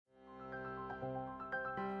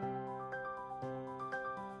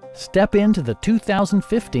Step into the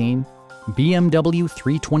 2015 BMW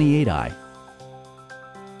 328i.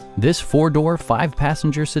 This four-door,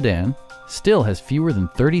 five-passenger sedan still has fewer than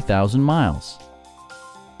 30,000 miles.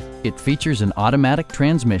 It features an automatic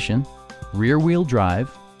transmission, rear-wheel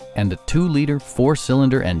drive, and a 2-liter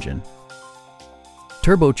four-cylinder engine.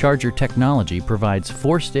 Turbocharger technology provides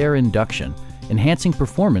forced air induction, enhancing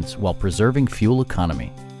performance while preserving fuel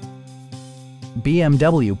economy.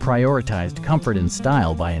 BMW prioritized comfort and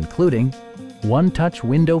style by including one-touch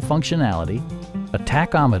window functionality, a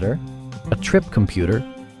tachometer, a trip computer,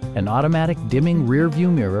 an automatic dimming rear-view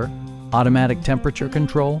mirror, automatic temperature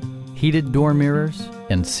control, heated door mirrors,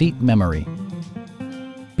 and seat memory.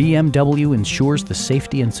 BMW ensures the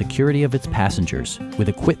safety and security of its passengers with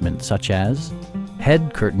equipment such as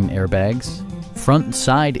head curtain airbags, front and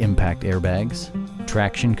side impact airbags,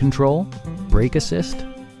 traction control, brake assist,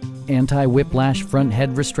 anti-whiplash front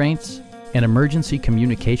head restraints, an emergency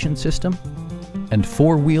communication system, and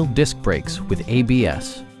four-wheel disc brakes with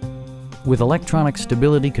ABS. With electronic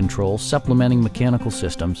stability control supplementing mechanical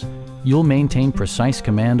systems, you'll maintain precise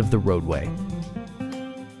command of the roadway.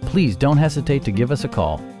 Please don't hesitate to give us a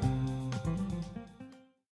call.